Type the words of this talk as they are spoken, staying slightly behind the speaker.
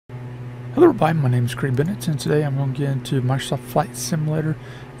Hello everybody, my name is Craig Bennett, and today I'm going to get into Microsoft Flight Simulator.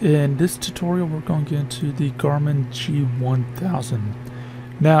 In this tutorial we're going to get into the Garmin G1000.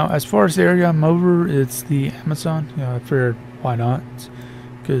 Now as far as the area I'm over, it's the Amazon. I figured why not,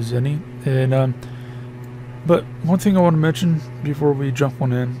 because but one thing I want to mention before we jump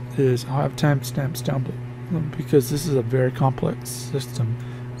on in is I'll have timestamps down below because this is a very complex system.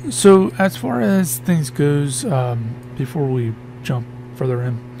 So as far as things goes, before we jump further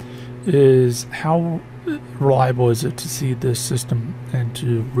in, is how reliable is it to see this system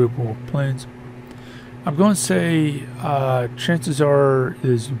into real world planes? I'm going to say chances are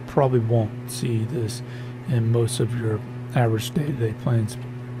is you probably won't see this in most of your average day-to-day planes.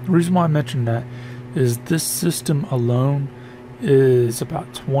 The reason why I mention that is this system alone is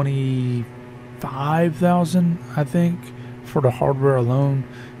about 25,000, I think, for the hardware alone.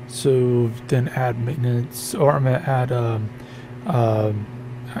 So then add maintenance, or I'm gonna add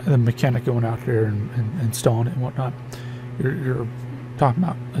the mechanic going out there and installing it and whatnot. You're talking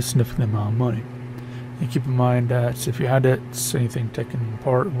about a significant amount of money. And keep in mind that if you had it, anything taken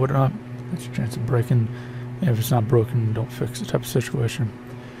apart or whatnot, there's a chance of breaking. And if it's not broken, don't fix it type of situation.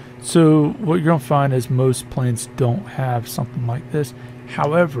 So what you're going to find is most planes don't have something like this.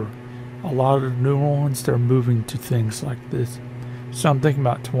 However, a lot of the newer ones, they're moving to things like this. So I'm thinking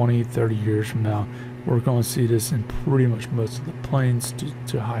about 20, 30 years from now, we're going to see this in pretty much most of the planes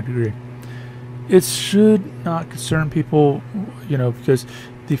to a high degree. It should not concern people, because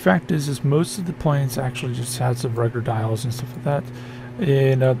the fact is most of the planes actually just has the regular dials and stuff like that.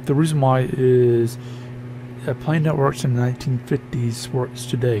 And the reason why is a plane that works in the 1950s works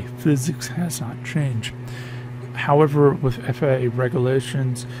today. Physics has not changed. However, with FAA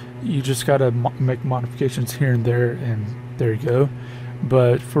regulations, you just got to make modifications here and there you go.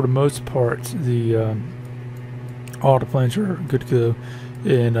 But for the most part, all the planes are good to go,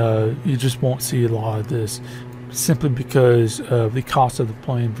 and you just won't see a lot of this simply because of the cost of the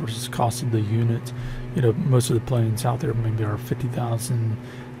plane versus cost of the unit. Most of the planes out there maybe are 50,000,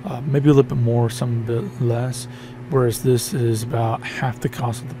 maybe a little bit more, some a bit less, whereas this is about half the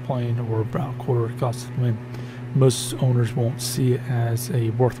cost of the plane or about a quarter of the cost of the plane. Most owners won't see it as a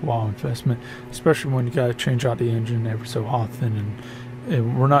worthwhile investment, especially when you got to change out the engine every so often. And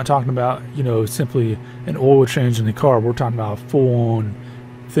we're not talking about, simply an oil change in the car. We're talking about full-on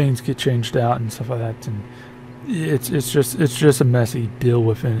things get changed out and stuff like that. And it's just a messy deal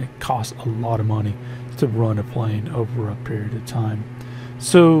with it. And it costs a lot of money to run a plane over a period of time.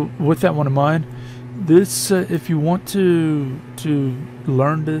 So with that one in mind, this if you want to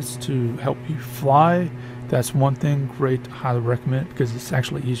learn this to help you fly, that's one thing great, highly recommend, because it's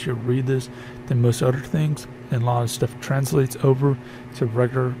actually easier to read this than most other things, and a lot of stuff translates over to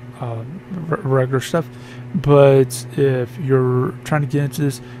regular stuff. But if you're trying to get into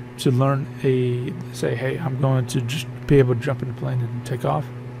this to learn say, hey, I'm going to just be able to jump in the plane and take off,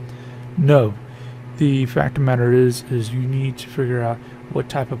 no. The fact of the matter is you need to figure out what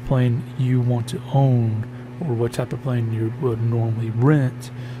type of plane you want to own, or what type of plane you would normally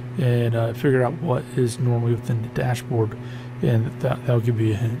rent, and figure out what is normally within the dashboard, and that'll give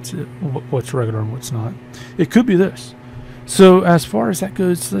you a hint at what's regular and what's not. It could be this. So as far as that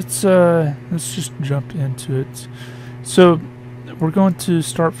goes, let's just jump into it. So we're going to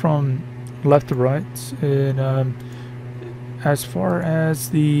start from left to right, and as far as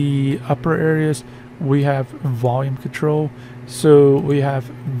the upper areas, we have volume control. So we have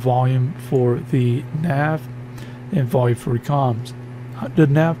volume for the nav and volume for comms. The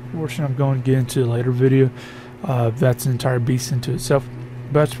nav portion I'm going to get into a later video. That's an entire beast into itself.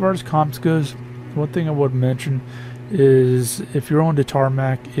 But as far as comms goes, one thing I would mention is if you're on the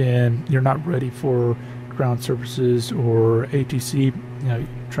tarmac and you're not ready for ground services or ATC,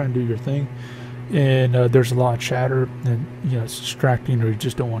 trying to do your thing, and there's a lot of chatter and it's distracting, or you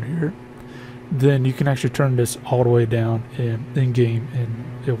just don't want to hear it, then you can actually turn this all the way down in game, and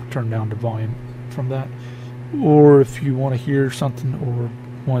it will turn down the volume from that. Or if you want to hear something or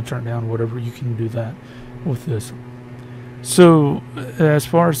want to turn down whatever, you can do that with this. So as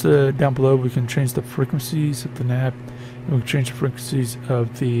far as down below, we can change the frequencies of the nav, and we can change the frequencies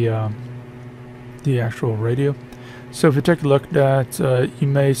of the actual radio. So if you take a look at that, you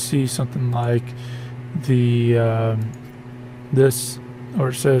may see something like this, or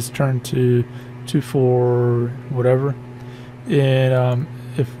it says turn to 24 whatever, and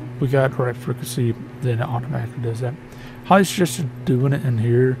if we got the right frequency, then it automatically does that. Highly suggest doing it in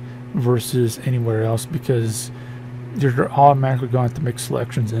here versus anywhere else, because you're automatically going to have to make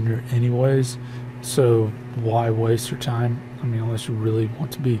selections in here anyways. So why waste your time? I mean, unless you really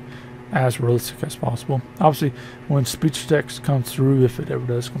want to be as realistic as possible. Obviously, when speech text comes through, if it ever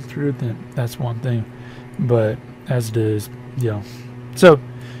does come through, then that's one thing. But as it is, yeah. So,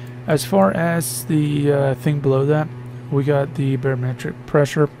 as far as the thing below that, we got the barometric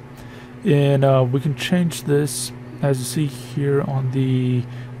pressure, and we can change this, as you see here on the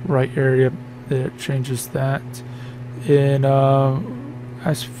right area. It changes that, and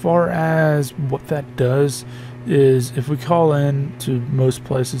as far as what that does is, if we call in to most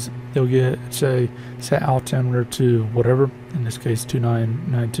places, they'll get say altimeter to whatever, in this case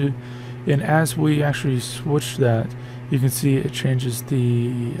 2992, and as we actually switch that, you can see it changes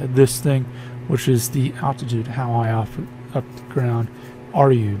this thing, which is the altitude. How high up the ground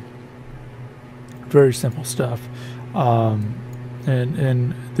are you? Very simple stuff,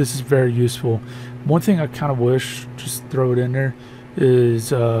 and this is very useful. One thing I kind of wish, just throw it in there,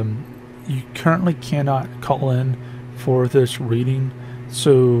 is you currently cannot call in for this reading,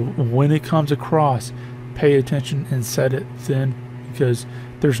 so when it comes across, pay attention and set it then, because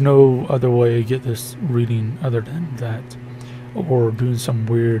there's no other way to get this reading other than that, or doing some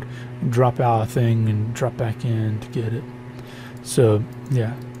weird drop out thing and drop back in to get it. So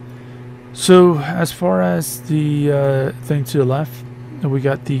yeah. So as far as the thing to the left, we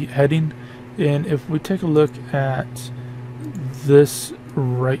got the heading, and if we take a look at this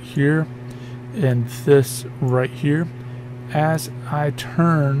right here and this right here, as I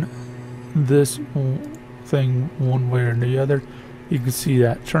turn this thing one way or the other, you can see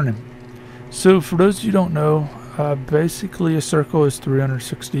that turning. So for those of you who don't know, basically a circle is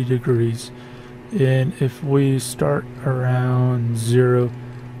 360 degrees, and if we start around 0,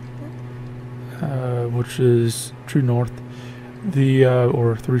 which is true north,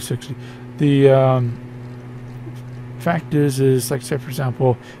 or 360, the fact is like, say for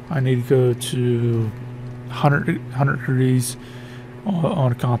example, I need to go to 100 degrees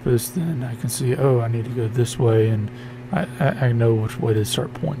on a compass, then I can see, oh, I need to go this way, and I know which way to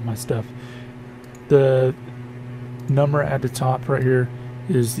start pointing my stuff. The number at the top right here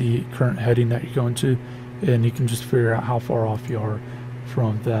is the current heading that you're going to, and you can just figure out how far off you are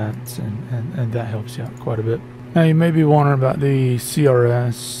from that, and that helps you out quite a bit. Now you may be wondering about the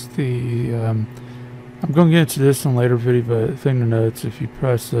CRS. I'm going to get into this in a later video, but the thing to note is if you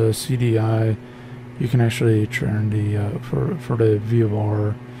press the CDI, you can actually turn the for the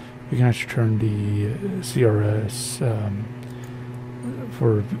VOR, you can actually turn the CRS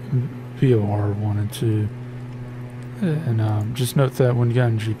for VOR 1 and 2, and just note that when you get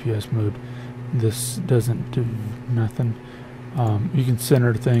in GPS mode, this doesn't do nothing. You can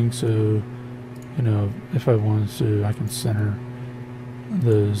center things, so you know, if I wanted to, I can center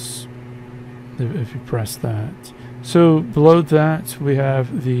those if you press that. So below that we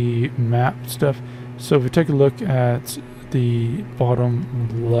have the map stuff. So if we take a look at the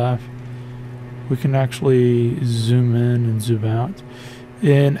bottom left, we can actually zoom in and zoom out.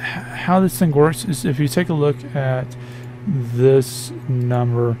 And how this thing works is, if you take a look at this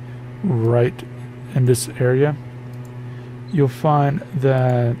number right in this area, you'll find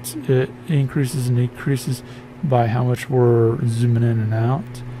that it increases and decreases by how much we're zooming in and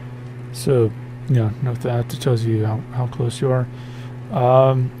out. So, you know, note that. It tells you how close you are.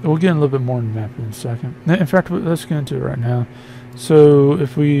 We'll get a little bit more in the map in a second. In fact, let's get into it right now. So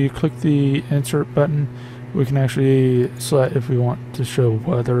if we click the insert button, we can actually select if we want to show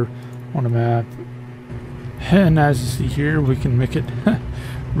weather on the map. And as you see here, we can make it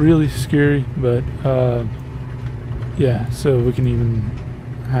really scary, but yeah, so we can even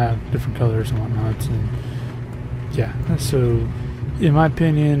have different colors and whatnot. And yeah, so in my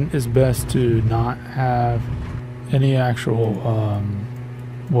opinion, it's best to not have any actual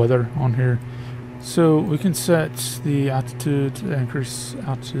weather on here. So we can set the altitude, increase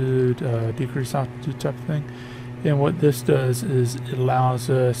altitude, decrease altitude type of thing. And what this does is it allows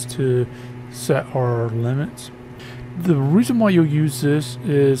us to set our limits. The reason why you'll use this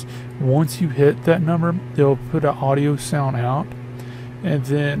is once you hit that number, they'll put an audio sound out. And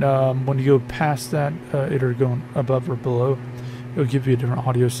then when you go past that, either going above or below, it'll give you a different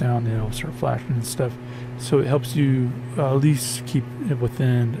audio sound, and it'll start flashing and stuff. So it helps you at least keep it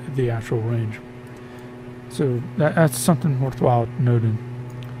within the actual range. So that's something worthwhile noting.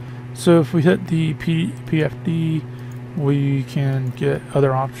 So if we hit the PFD, we can get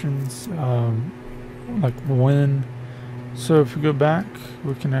other options like wind. So if we go back,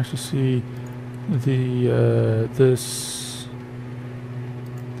 we can actually see the this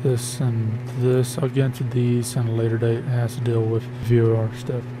and this. I'll get into these on a later date. It has to deal with VOR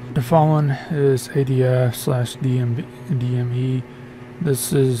stuff. The following is ADF/DME.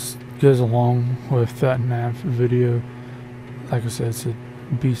 This goes along with that nav video. Like I said, it's a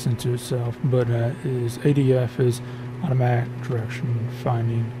beast into itself, but is ADF is automatic direction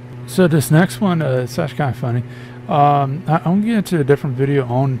finding. So this next one, it's actually kind of funny. I'm going to get into a different video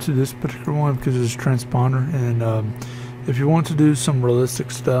on to this particular one because it's a transponder, and if you want to do some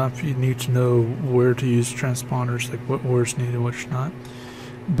realistic stuff, you need to know where to use transponders, like where's needed, what's not.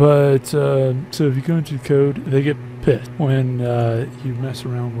 But so if you go into code, they get pissed when you mess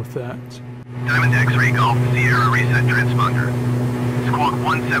around with that. Diamond X-ray Golf Sierra reset transponder. Squawk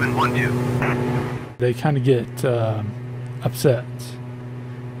 1712. They kind of get upset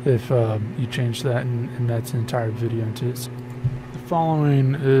if you change that, and that's an entire video into it. The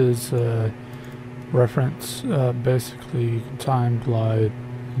following is reference, basically time, glide,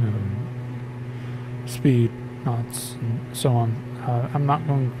 speed, knots, and so on. I'm not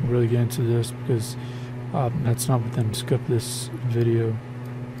going to really get into this because that's not within the scope of this video.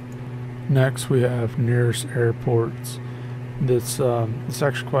 Next, we have nearest airports. That's it's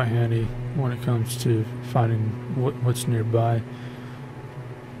actually quite handy when it comes to finding what's nearby.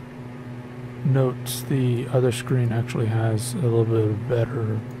 Note the other screen actually has a little bit of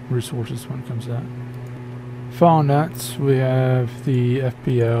better resources when it comes to that. Following that, we have the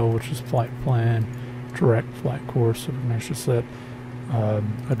FPL, which is flight plan, direct flight course. So we can actually set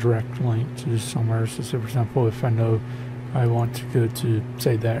a direct link to somewhere. So say, for example, if I know I want to go to,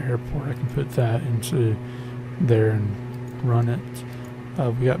 say, that airport, I can put that into there and run it.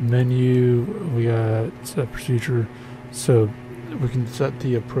 We got menu, we got set procedure, so we can set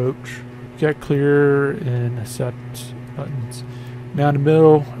the approach. We got clear and set buttons. Now in the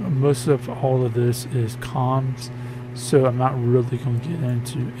middle, most of all of this is comms, so I'm not really going to get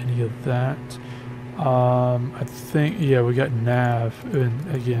into any of that. I think, yeah, we got nav,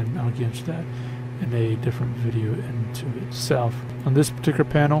 and again, I'll get into that in a different video into itself. On this particular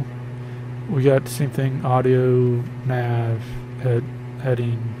panel, we got the same thing: audio, nav,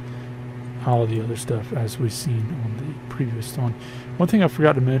 heading, all of the other stuff as we've seen on the previous one. One thing I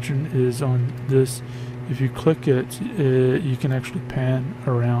forgot to mention is on this, if you click it, you can actually pan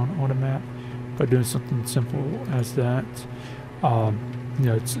around on a map by doing something simple as that.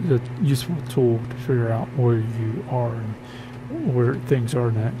 It's a useful tool to figure out where you are and where things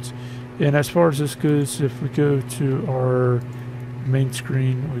are next. And as far as this goes, if we go to our main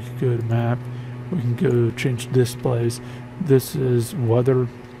screen, we can go to map, we can go change displays. This is weather,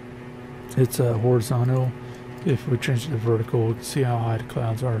 it's horizontal. If we change it to vertical, we can see how high the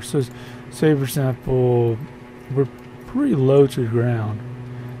clouds are. So say, for example, we're pretty low to the ground,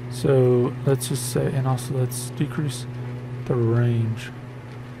 so let's just say, and also let's decrease the range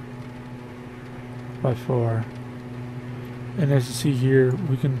by far, and as you see here,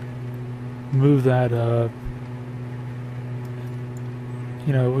 we can move that up.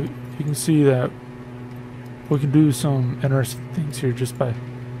 You can see that we can do some interesting things here just by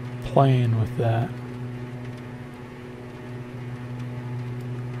playing with that.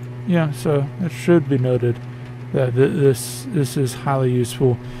 Yeah, so it should be noted that this is highly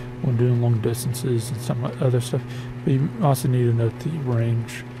useful when doing long distances and some other stuff, but you also need to note the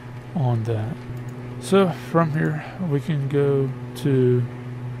range on that. So from here we can go to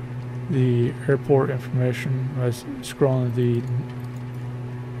the airport information by scrolling the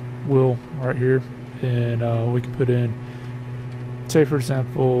wheel right here, and we can put in, say for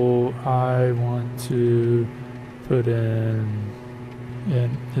example, I want to put in,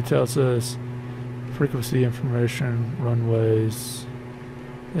 and it tells us frequency information, runways,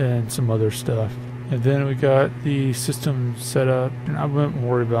 and some other stuff. And then we got the system set up, and I wouldn't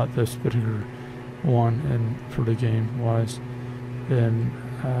worry about this particular one and for the game wise. And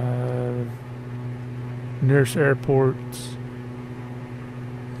nearest airports,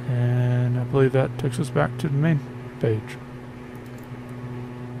 and I believe that takes us back to the main page.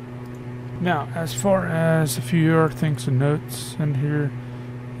 Now, as far as a few other things and notes in here,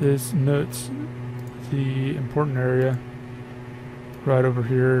 this notes the important area. Right over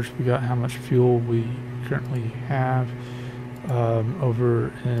here, we got how much fuel we currently have.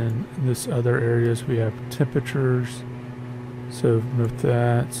 Over in this other areas, we have temperatures. So note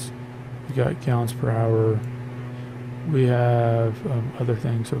that. We got gallons per hour. We have other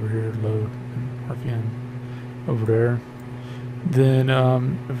things over here, load and RPM over there. Then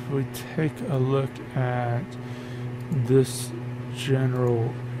if we take a look at this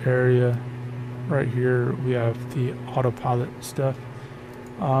general area right here, we have the autopilot stuff.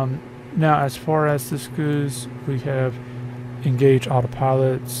 Now as far as this goes, we have engage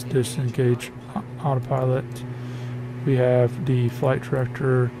autopilots, disengage autopilot. We have the flight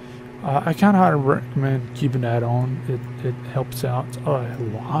director. I kind of highly recommend keeping that on. It helps out a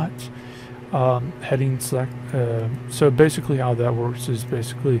lot. heading select. So basically how that works is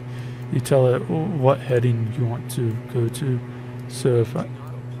basically you tell it what heading you want to go to. So if I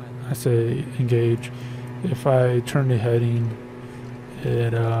say engage, if I turn the heading,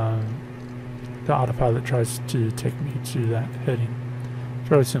 it the autopilot tries to take me to that heading.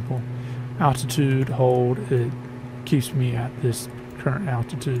 Fairly simple. Altitude, hold, it keeps me at this current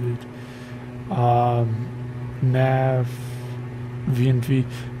altitude. Nav, VNV.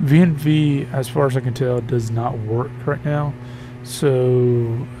 VNV, as far as I can tell, does not work right now.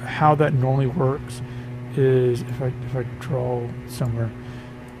 So how that normally works is if I draw somewhere,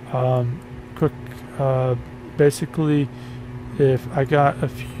 quick, basically, if I got a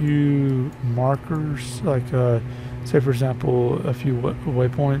few markers, like say for example a few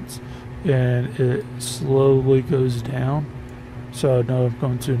waypoints, and it slowly goes down, so I know I'm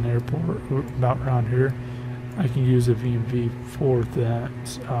going to an airport about around here, I can use a VNV for that.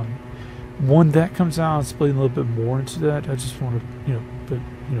 When that comes out, I'll explain a little bit more into that. I just want to, put,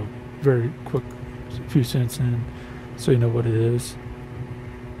 very quick few cents in so you know what it is.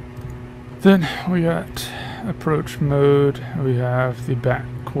 Then we got approach mode, we have the back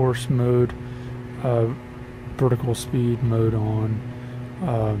course mode, vertical speed mode on,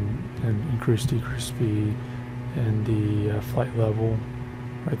 and increase decrease speed, and the flight level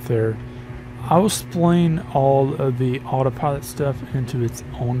right there. I'll explain all of the autopilot stuff into its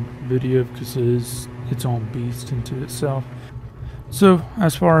own video because it is its own beast into itself. So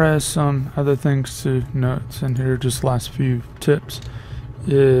as far as some other things to note in here, just last few tips,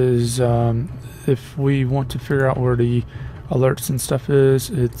 is if we want to figure out where the alerts and stuff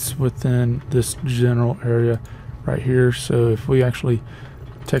is, it's within this general area right here. So if we actually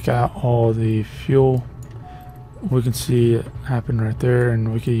take out all the fuel, we can see it happen right there,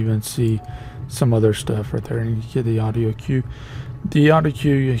 and we can even see some other stuff right there, and you get the audio cue. The audio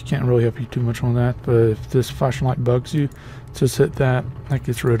cue, you can't really help you too much on that, but if this flashing light bugs you, just hit that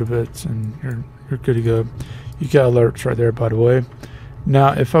gets rid of it, and you're good to go. You got alerts right there, by the way.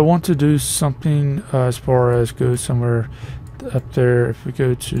 Now if I want to do something as far as go somewhere up there, if we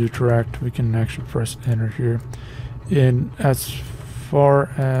go to direct, we can actually press enter here, and as far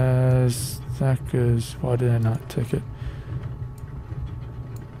as that goes, why did I not take it?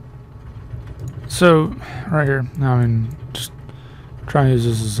 So right here, I mean, just trying to use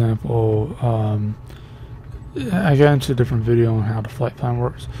this example. I got into a different video on how the flight plan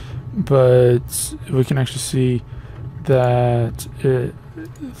works, but we can actually see that it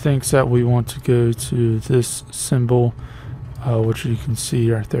thinks that we want to go to this symbol, which you can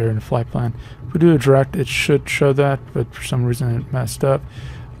see right there in the flight plan. If we do a direct, it should show that, but for some reason it messed up.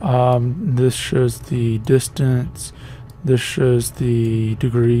 This shows the distance, this shows the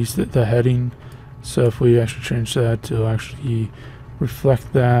degrees, the heading. So if we actually change that to actually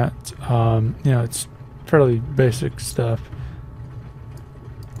reflect that, it's fairly basic stuff.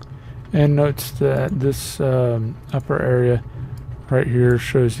 And note that this upper area right here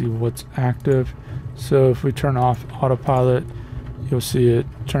shows you what's active. So if we turn off autopilot, you'll see it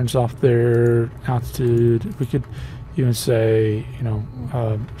turns off there, altitude. We could even say,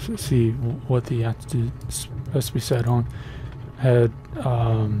 see what the altitude is supposed to be set on. Head,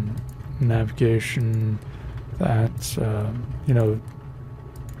 navigation, that's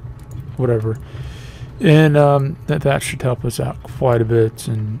whatever, and that should help us out quite a bit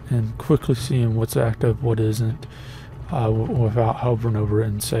and quickly seeing what's active, what isn't, without hovering over it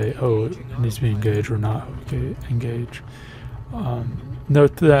and say, oh, it needs to be engaged or not engage.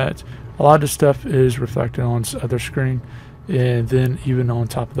 Note that a lot of stuff is reflected on this other screen, and then even on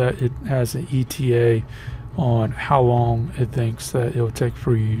top of that, it has an ETA on how long it thinks that it will take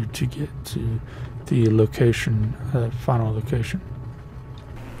for you to get to the location, final location.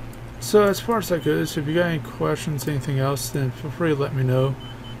 So as far as that goes, if you got any questions, anything else, then feel free to let me know,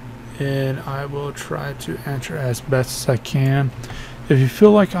 and I will try to answer as best as I can. If you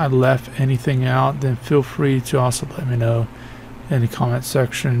feel like I left anything out, then feel free to also let me know in the comment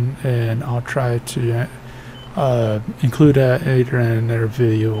section, and I'll try to include that either in another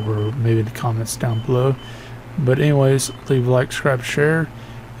video or maybe in the comments down below. But anyways, leave a like, subscribe, share,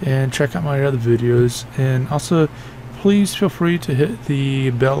 and check out my other videos. And also, please feel free to hit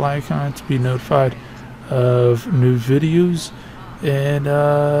the bell icon to be notified of new videos, and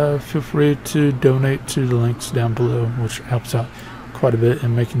feel free to donate to the links down below, which helps out quite a bit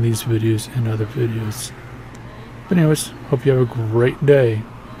in making these videos and other videos. But anyways, hope you have a great day,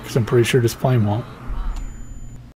 because I'm pretty sure this plane won't.